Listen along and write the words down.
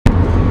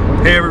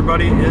Hey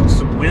everybody,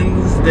 it's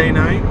Wednesday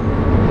night.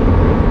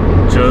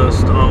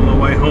 Just on my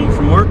way home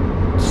from work.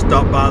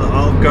 Stopped by the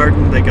Olive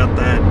Garden. They got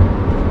that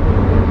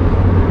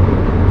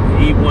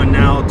eat one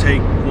now,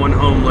 take one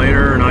home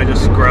later, and I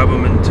just grab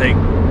them and take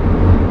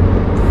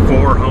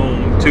 4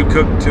 home. 2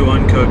 cooked, 2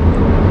 uncooked.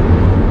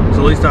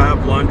 So at least I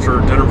have lunch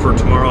or dinner for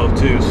tomorrow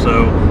too.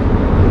 So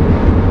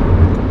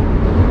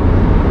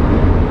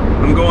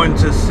I'm going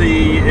to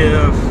see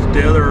if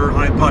the other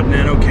iPod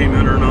Nano came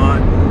in or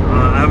not.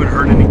 I haven't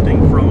heard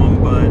anything from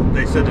them, but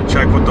they said to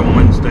check with them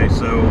Wednesday,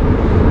 so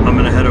I'm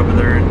gonna head over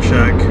there and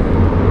check.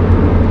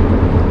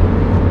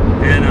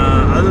 And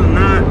other than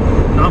that,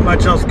 not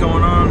much else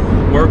going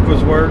on. Work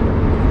was work.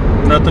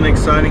 Nothing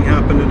exciting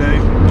happened today.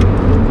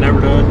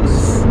 Never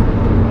does.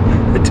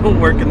 I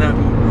don't work in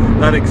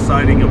that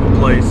exciting of a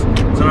place.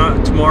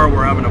 So tomorrow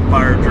we're having a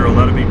fire drill.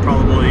 That'll be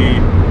probably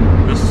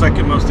the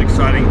second most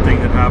exciting thing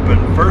that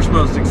happened. First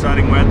most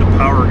exciting, we had the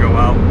power go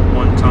out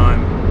one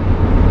time,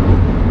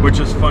 which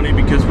is funny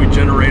because we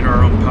generate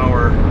our own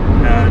power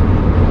at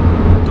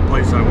the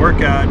place I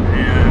work at,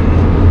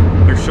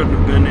 and there shouldn't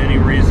have been any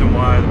reason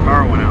why the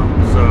power went out.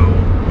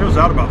 So it was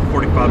out about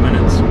 45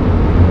 minutes.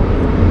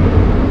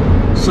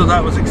 So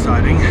that was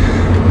exciting.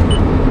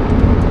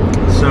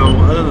 So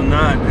other than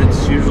that,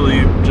 it's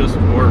usually just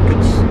work.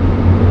 It's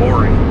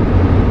boring.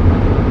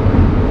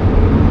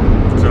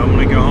 So I'm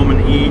gonna go home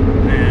and eat,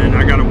 and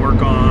I gotta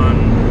work on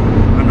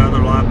another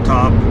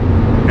laptop,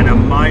 and I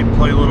might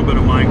play a little bit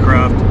of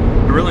Minecraft.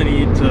 I really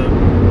need to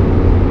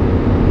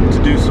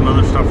do some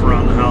other stuff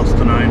around the house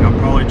tonight. I'm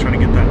probably trying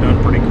to get that done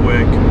pretty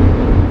quick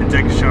and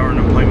take a shower and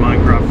then play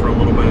Minecraft for a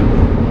little bit.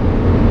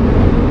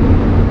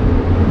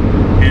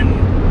 And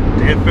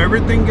if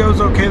everything goes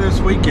okay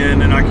this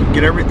weekend and I can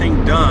get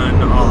everything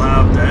done, I'll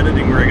have the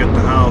editing rig at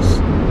the house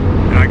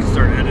and I can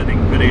start editing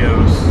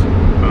videos.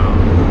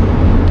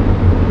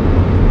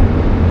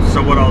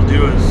 So what I'll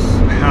do is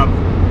have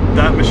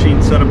that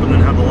machine set up and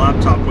then have the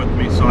laptop with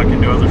me so I can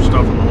do other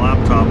stuff on the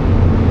laptop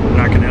and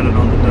I can edit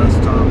on the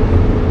desktop.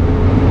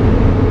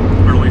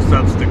 Or at least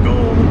that's the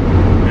goal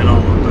in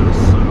all of this.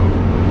 So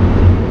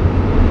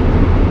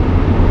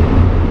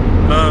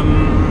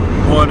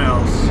what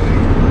else?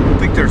 I don't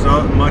think there's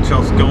much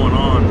else going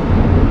on.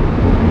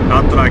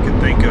 Not that I can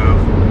think of.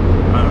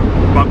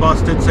 My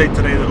boss did say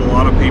today that a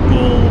lot of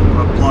people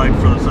applied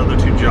for those other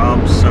 2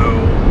 jobs, so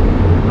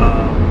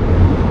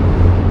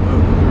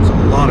there's a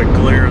lot of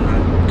glare in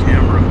that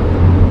camera.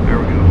 There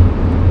we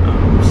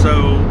go.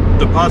 So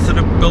the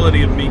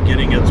possibility of me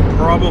getting it's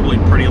probably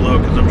pretty low,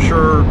 because I'm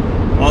sure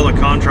all the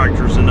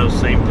contractors in those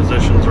same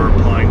positions are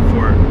applying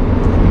for it.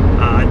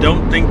 I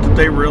don't think that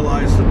they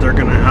realize that they're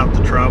going to have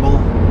to travel,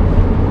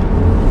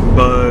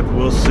 but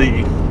we'll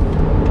see.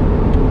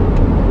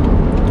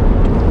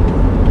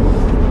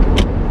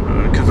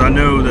 Because I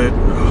know that,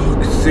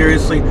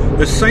 seriously,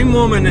 the same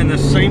woman in the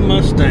same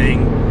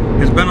Mustang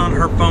has been on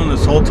her phone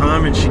this whole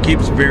time, and she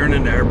keeps veering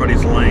into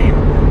everybody's lane.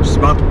 She's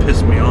about to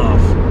piss me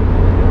off.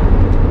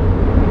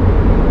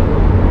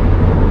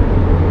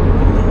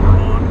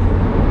 Moron.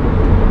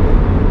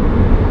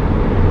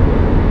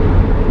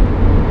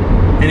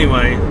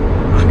 Anyway,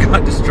 I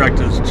got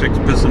distracted. This chick's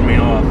pissing me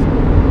off.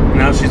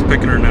 Now she's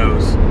picking her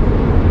nose.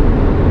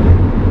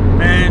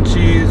 And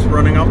she's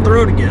running off the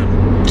road again.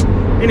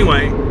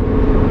 Anyway,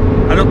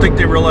 I don't think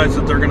they realize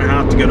that they're going to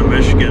have to go to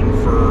Michigan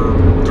for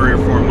 3 or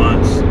 4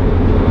 months.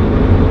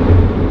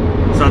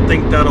 So I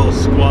think that'll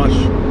squash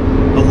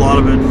a lot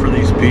of it for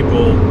these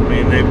people. I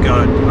mean, they've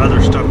got other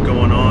stuff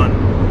going on,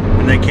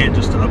 and they can't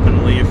just up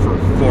and leave for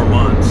 4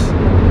 months.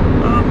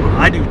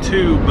 I do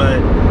too,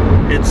 but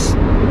it's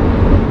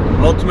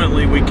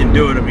ultimately we can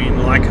do it. I mean,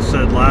 like I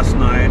said last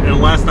night, in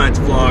last night's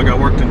vlog, I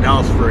worked in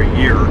Dallas for a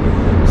year,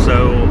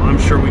 so I'm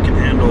sure we can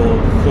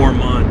handle 4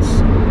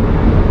 months.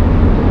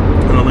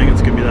 I don't think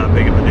it's going to be that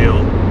big of a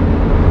deal.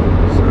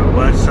 So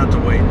we'll just have to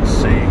wait and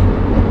see.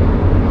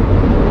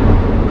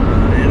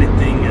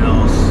 Anything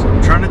else?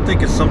 I'm trying to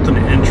think of something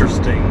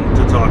interesting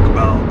to talk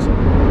about.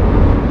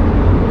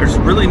 There's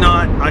really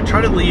not. I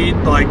try to lead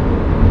like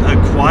a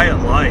quiet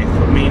life.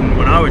 I mean,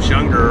 when I was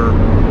younger,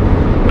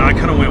 I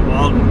kind of went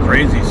wild and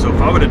crazy. So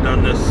if I would have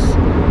done this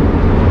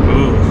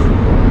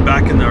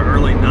back in the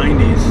early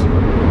 90s,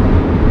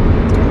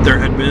 there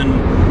had been,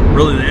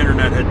 really the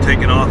internet had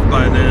taken off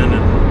by then,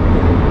 and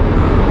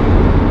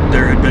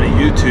there had been a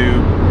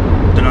YouTube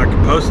that I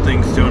could post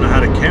things to, and I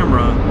had a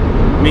camera.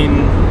 I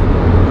mean,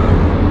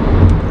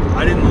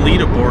 I didn't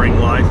lead a boring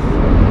life.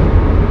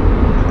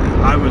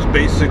 I was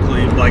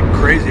basically like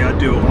crazy. I'd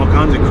do all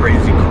kinds of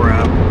crazy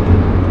crap.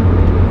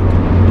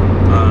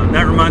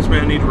 That reminds me,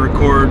 I need to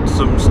record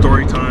some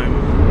story time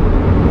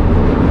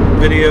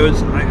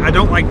videos. I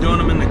don't like doing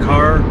them in the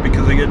car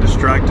because I get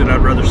distracted.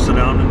 I'd rather sit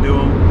down and do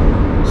them.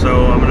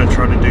 So I'm going to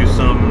try to do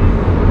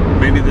some,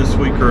 maybe this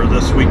week or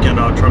this weekend.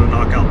 I'll try to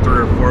knock out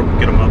 3 or 4 and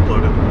get them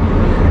uploaded.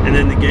 And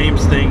then the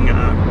games thing,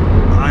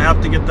 I have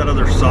to get that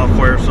other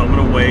software, so I'm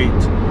going to wait.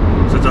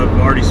 Since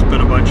I've already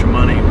spent a bunch of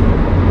money,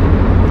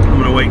 I'm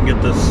going to wait and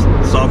get this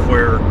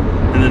software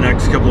in the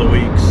next couple of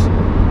weeks,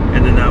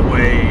 and then that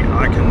way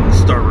I can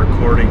start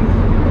recording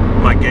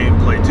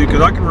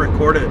because I can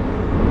record it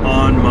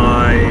on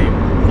my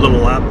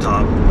little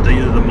laptop,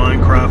 either the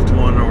Minecraft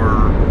one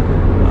or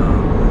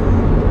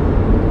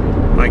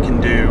I can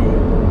do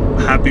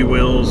Happy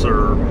Wheels,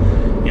 or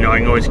you know, I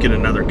can always get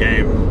another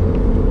game.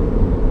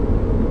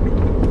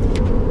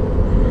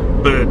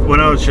 But when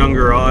I was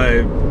younger,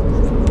 I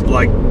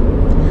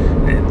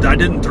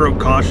didn't throw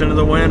caution to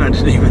the wind. I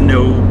didn't even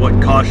know what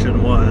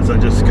caution was. I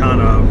just kind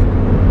of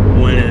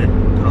went at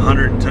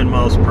 110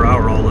 miles per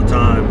hour all the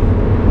time,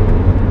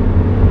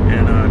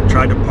 and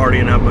tried to party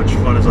and have much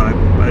fun as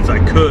I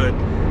could.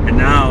 And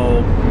now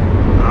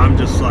I'm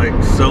just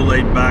like so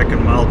laid back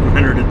and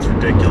mild-mannered, it's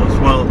ridiculous.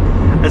 Well,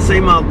 I say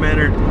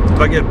mild-mannered. If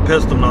I get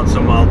pissed, I'm not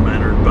so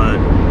mild-mannered, but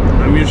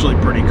I'm usually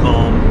pretty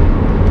calm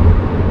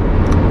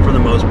for the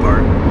most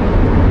part.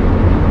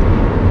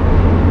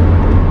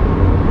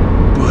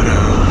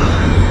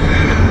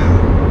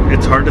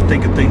 It's hard to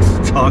think of things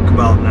to talk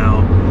about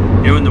now.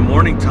 You know, in the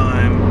morning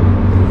time,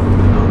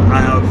 I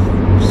have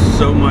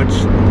so much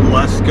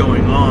less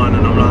going on,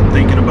 and I'm not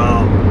thinking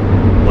about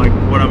like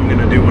what I'm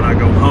gonna do when I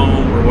go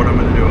home or what I'm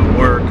gonna do at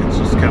work. It's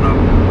just kind of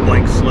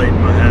blank slate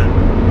in my head.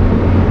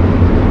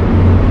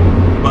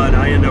 But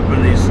I end up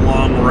in these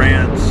long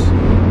rants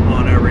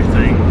on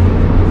everything,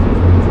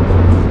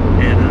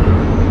 and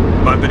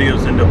my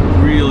videos end up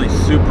really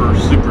super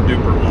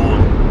duper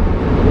long.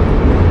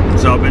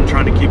 So I've been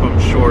trying to keep them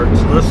short.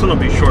 So this one will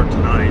be short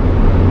tonight.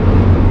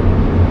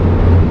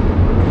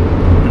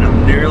 And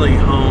I'm nearly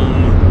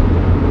home.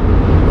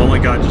 Only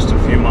got just a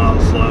few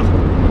miles left.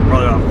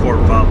 Probably about 4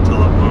 or 5 till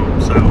I'm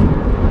home. So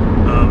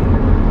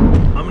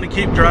I'm going to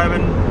keep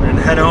driving and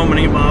head home and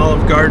eat my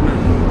Olive Garden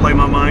and play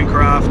my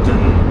Minecraft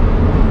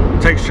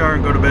and take a shower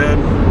and go to bed.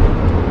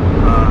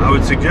 I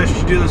would suggest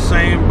you do the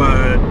same,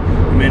 but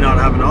you may not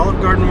have an Olive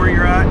Garden where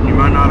you're at, and you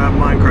might not have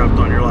Minecraft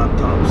on your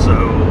laptop.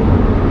 So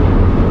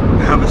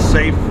have a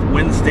safe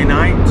Wednesday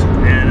night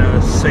and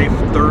a safe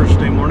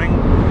Thursday morning,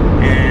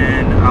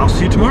 and I'll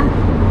see you tomorrow.